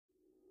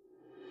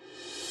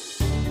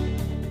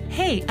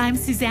Hey, I'm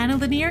Suzanna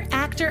Lanier,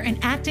 actor and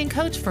acting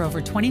coach for over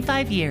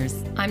 25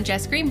 years. I'm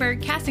Jess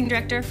Greenberg, casting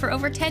director for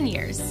over 10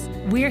 years.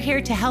 We're here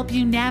to help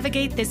you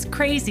navigate this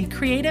crazy,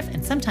 creative,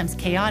 and sometimes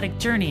chaotic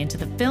journey into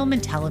the film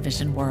and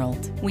television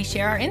world. We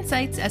share our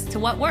insights as to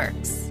what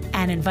works.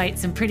 And invite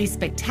some pretty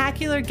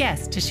spectacular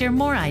guests to share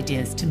more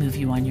ideas to move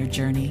you on your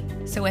journey.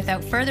 So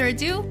without further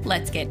ado,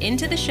 let's get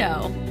into the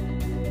show.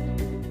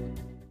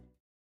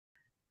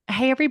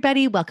 Hey,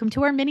 everybody. Welcome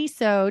to our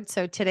mini-sode.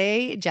 So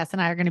today, Jess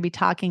and I are going to be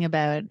talking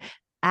about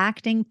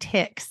acting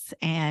tics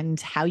and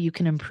how you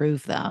can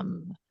improve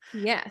them.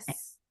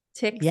 Yes.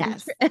 Tics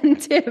Yes. and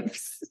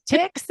tips.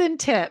 Tics and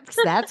tips.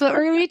 That's what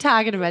we're going to be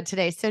talking about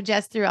today. So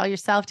Jess, through all your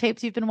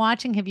self-tapes you've been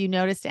watching, have you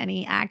noticed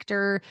any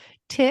actor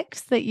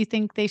tics that you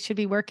think they should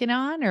be working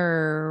on,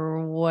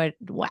 or what?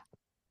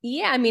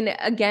 Yeah. I mean,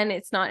 again,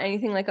 it's not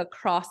anything like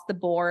across the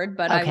board,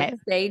 but I would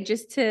say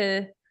just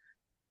to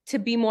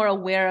be more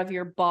aware of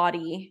your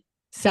body.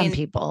 Some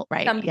people,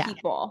 right? Some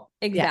people.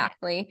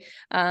 Exactly.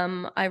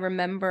 Yeah. I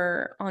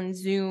remember on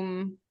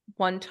Zoom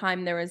one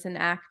time there was an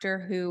actor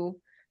who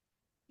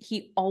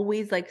he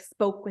always like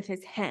spoke with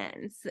his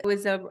hands. It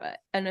was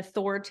an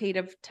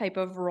authoritative type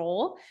of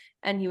role,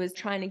 and he was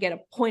trying to get a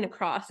point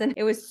across, and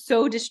it was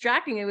so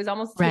distracting. It was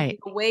almost taking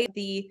away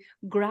the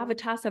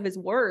gravitas of his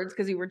words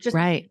because we were just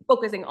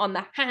focusing on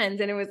the hands,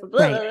 and it was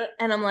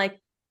and I'm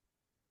like,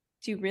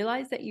 do you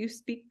realize that you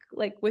speak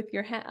like with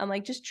your hand? I'm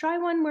like, just try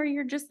one where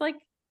you're just like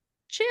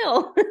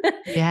chill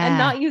and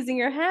not using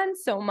your hands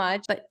so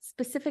much. But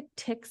specific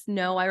tics,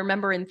 no. I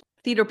remember in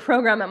theater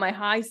program at my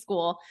high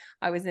school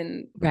I was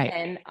in,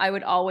 and I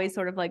would always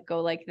sort of like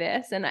go like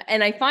this, and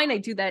I find I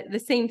do that the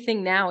same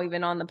thing now,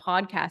 even on the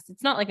podcast.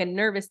 It's not like a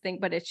nervous thing,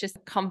 but it's just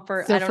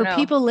comfort. So I don't know. For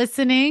people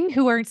listening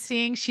who aren't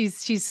seeing,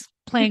 she's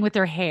playing with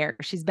her hair.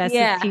 She's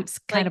keeps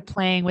kind of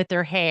playing with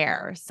her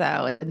hair.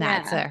 So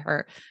that's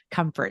her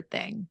comfort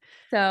thing.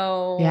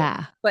 So,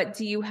 but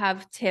do you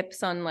have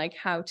tips on like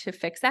how to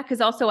fix that?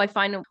 Because also I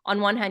find on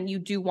one hand, you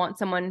do want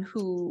someone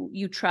who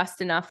you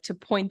trust enough to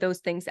point those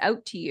things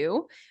out to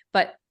you.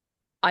 But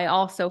I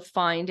also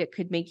find it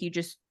could make you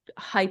just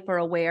hyper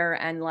aware,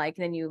 and like,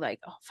 then you like,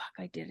 oh, fuck,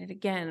 I did it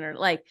again. Or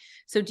like,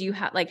 so do you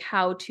have like,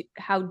 how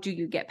do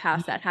you get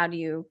past that? How do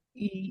you?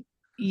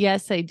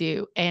 Yes, I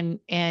do. And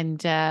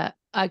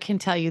I can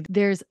tell you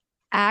there's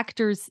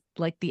actors,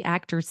 like the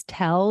actors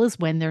tells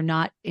when they're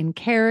not in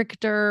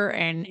character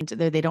and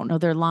they don't know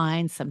their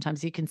lines.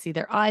 Sometimes you can see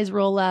their eyes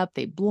roll up,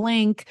 they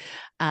blink.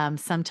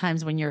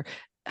 Sometimes when you're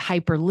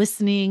hyper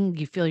listening,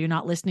 you feel you're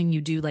not listening,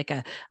 you do like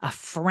a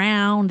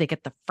frown. They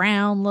get the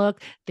frown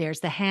look.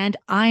 There's the hand.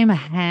 I'm a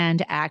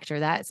hand actor.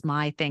 That's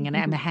my thing. And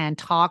I'm a hand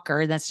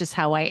talker. That's just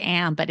how I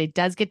am. But it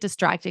does get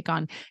distracting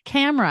on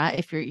camera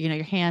if you're,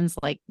 your hands,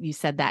 like you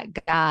said,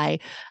 that guy.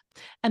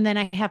 And then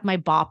I have my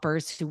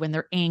boppers who, when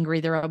they're angry,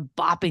 they're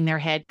bopping their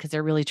head because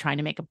they're really trying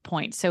to make a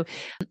point. So,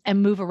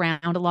 and move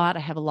around a lot.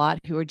 I have a lot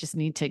who just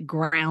need to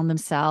ground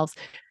themselves.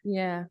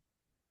 Yeah.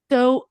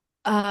 So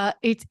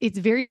it's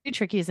very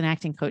tricky as an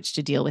acting coach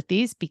to deal with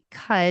these,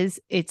 because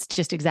it's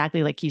just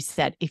exactly like you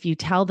said. If you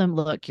tell them,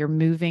 look, you're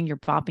moving, you're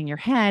bopping your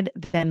head,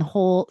 then the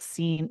whole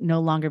scene no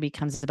longer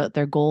becomes about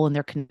their goal and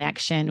their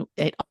connection.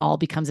 It all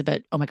becomes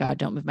about, oh my God,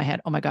 don't move my head.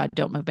 Oh my God,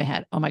 don't move my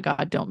head. Oh my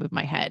God, don't move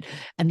my head.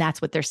 And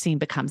that's what their scene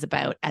becomes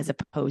about, as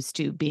opposed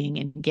to being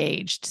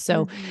engaged.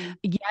 So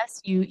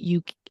yes,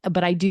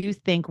 but I do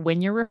think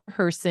when you're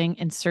rehearsing,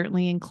 and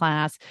certainly in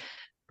class,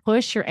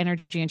 push your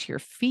energy into your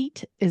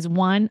feet is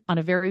one. On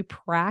a very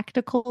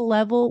practical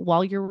level,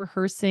 while you're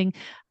rehearsing,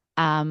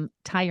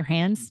 tie your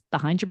hands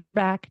behind your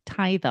back,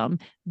 tie them,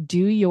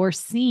 do your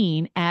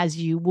scene as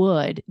you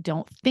would.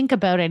 Don't think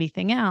about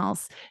anything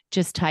else.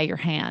 Just tie your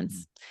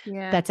hands.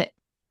 Yeah. That's it.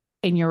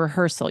 In your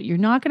rehearsal, you're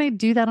not going to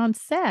do that on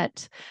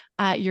set.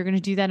 You're going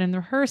to do that in the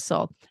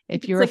rehearsal.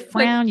 If you're like a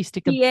frown, you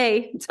stick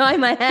a tie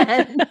my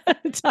hand.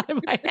 Tie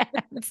my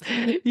hands.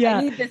 Yeah.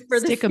 I need this for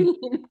the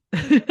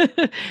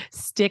scene.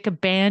 Stick a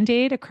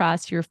Band-Aid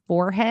across your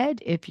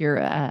forehead. If you're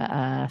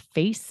a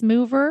face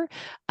mover,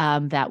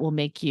 that will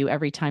make you,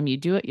 every time you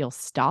do it, you'll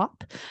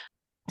stop.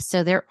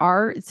 So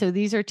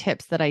these are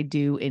tips that I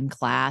do in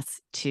class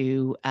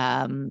to,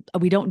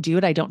 we don't do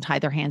it. I don't tie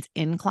their hands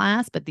in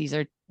class, but these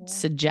are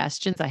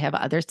suggestions. I have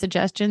other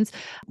suggestions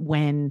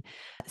when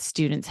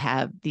students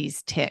have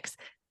these tics.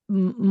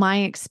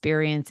 My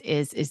experience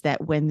is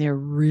that when they're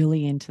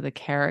really into the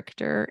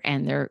character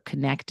and they're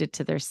connected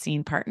to their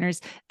scene partners,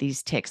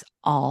 these tics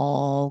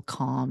all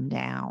calm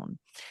down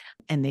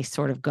and they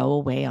sort of go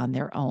away on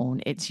their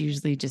own. It's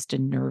usually just a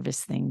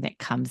nervous thing that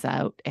comes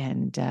out,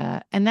 and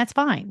that's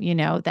fine.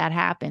 That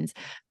happens.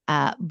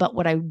 But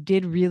what I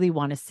did really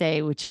want to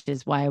say, which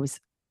is why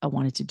I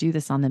wanted to do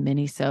this on the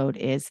mini-sode,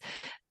 is,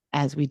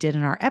 as we did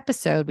in our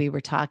episode, we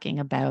were talking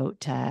about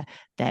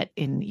that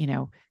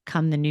in,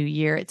 come the new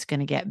year, it's going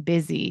to get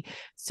busy.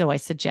 So I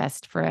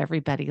suggest for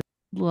everybody,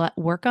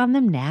 work on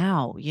them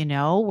now,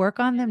 work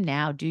on them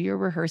now, do your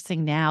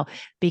rehearsing now,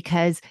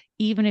 because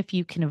even if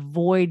you can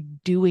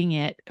avoid doing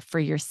it for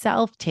your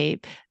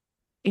self-tape,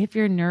 if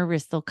you're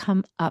nervous, they'll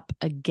come up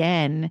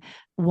again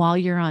while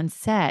you're on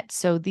set.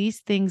 So these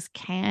things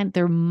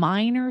they're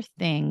minor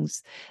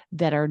things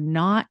that are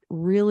not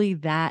really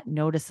that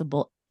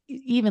noticeable.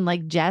 Even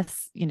like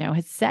Jess,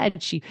 has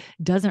said, she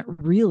doesn't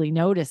really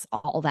notice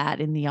all that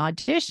in the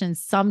auditions.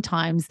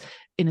 Sometimes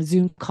in a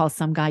Zoom call,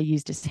 some guy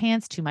used his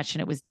hands too much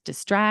and it was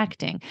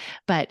distracting.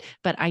 But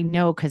I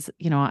know, because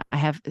I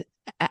have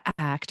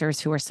actors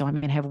who are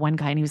I have one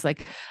guy and he was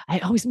like, I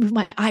always move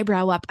my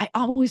eyebrow up. I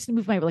always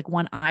move my, like,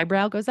 one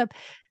eyebrow goes up.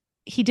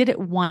 He did it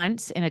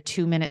once in a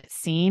 2-minute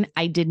scene.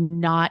 I did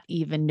not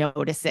even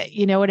notice it.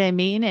 You know what I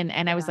mean?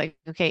 And I was like,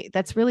 okay,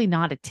 that's really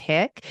not a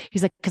tic.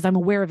 He's like, because I'm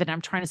aware of it.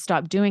 I'm trying to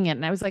stop doing it.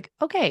 And I was like,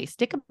 okay,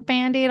 stick a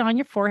Band-Aid on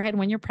your forehead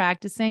when you're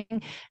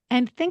practicing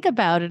and think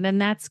about it. And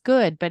that's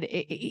good. But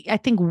I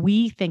think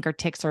we think our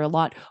tics are a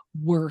lot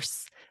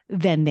worse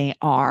than they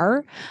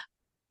are.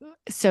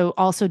 So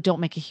also don't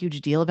make a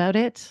huge deal about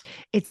it.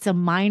 It's a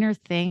minor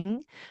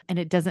thing and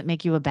it doesn't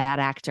make you a bad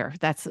actor.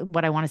 That's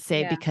what I want to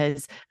say,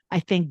 because I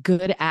think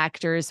good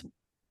actors,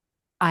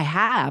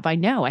 I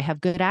know I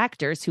have good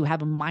actors who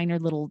have a minor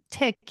little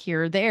tic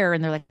here or there.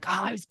 And they're like,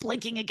 oh, I was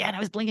blinking again.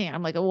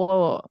 I'm like,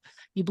 whoa,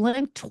 you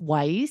blinked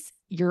twice.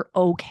 You're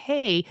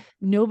okay.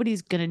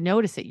 Nobody's going to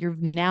notice it.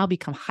 You've now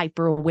become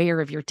hyper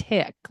aware of your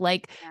tic.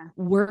 Like,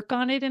 work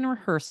on it in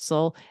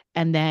rehearsal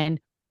and then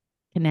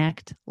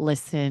connect,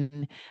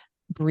 listen,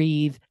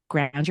 breathe,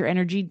 ground your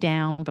energy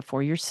down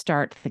before you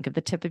start. Think of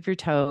the tip of your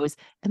toes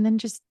and then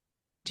just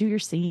do your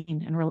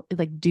scene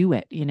and do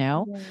it,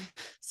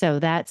 So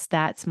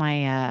that's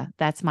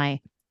my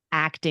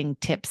acting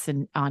tips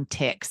and on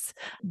tics.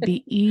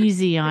 Be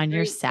easy on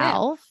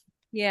yourself.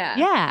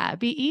 Yeah.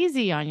 Be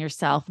easy on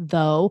yourself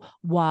though,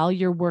 while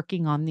you're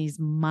working on these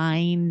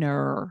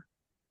minor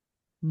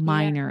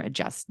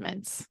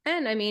adjustments.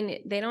 And I mean,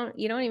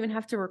 you don't even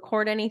have to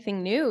record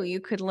anything new. You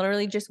could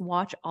literally just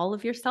watch all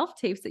of your self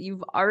tapes that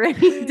you've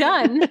already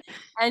done.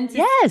 And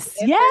yes,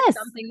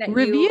 something that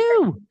review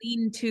you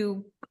lean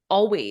to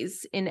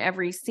always in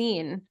every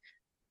scene,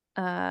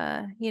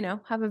 have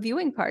a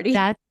viewing party.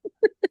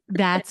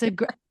 That's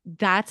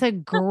a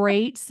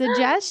great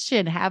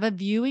suggestion. Have a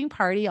viewing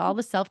party, all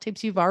the self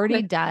tapes you've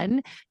already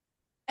done,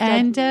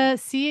 and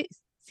see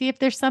if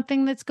there's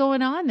something that's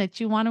going on that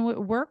you want to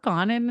work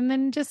on, and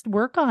then just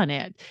work on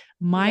it.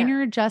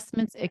 Minor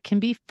adjustments. It can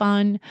be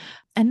fun,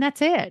 and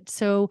that's it.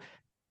 So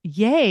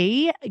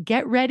yay,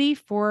 get ready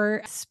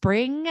for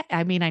spring.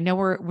 I mean, I know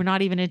we're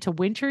not even into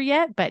winter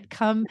yet, but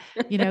come,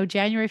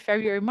 January,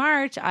 February,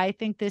 March, I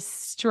think this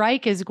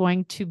strike is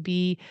going to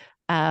be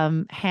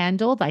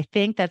handled. I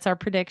think that's our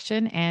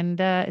prediction, and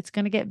it's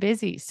going to get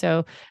busy.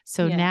 So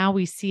now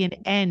we see an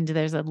end.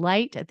 There's a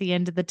light at the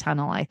end of the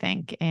tunnel, I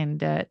think,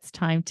 and it's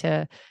time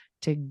to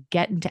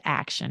get into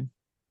action.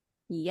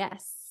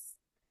 Yes.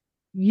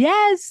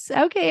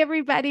 Okay,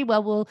 everybody.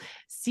 Well, we'll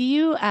see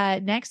you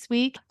next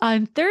week.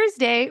 On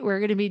Thursday, we're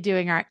going to be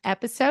doing our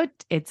episode.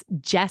 It's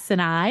Jess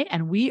and I,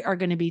 and we are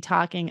going to be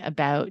talking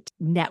about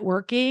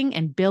networking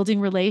and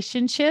building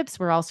relationships.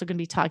 We're also going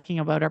to be talking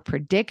about our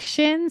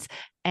predictions.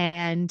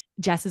 And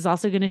Jess is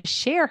also going to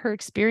share her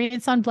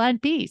experience on Blind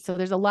B. So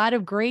there's a lot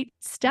of great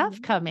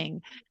stuff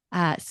coming.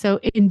 So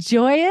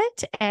enjoy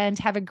it and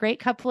have a great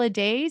couple of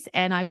days.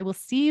 And we will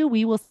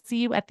see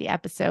you at the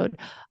episode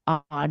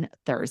on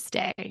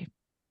Thursday.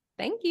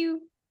 Thank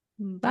you.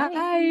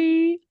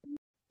 Bye.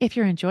 If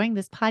you're enjoying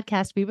this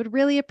podcast, we would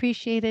really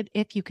appreciate it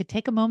if you could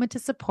take a moment to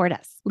support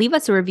us. Leave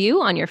us a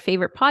review on your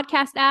favorite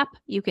podcast app.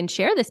 You can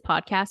share this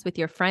podcast with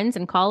your friends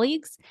and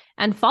colleagues,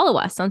 and follow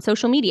us on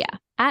social media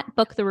at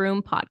Book the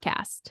Room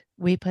Podcast.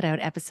 We put out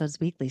episodes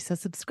weekly, so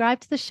subscribe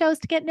to the shows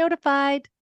to get notified.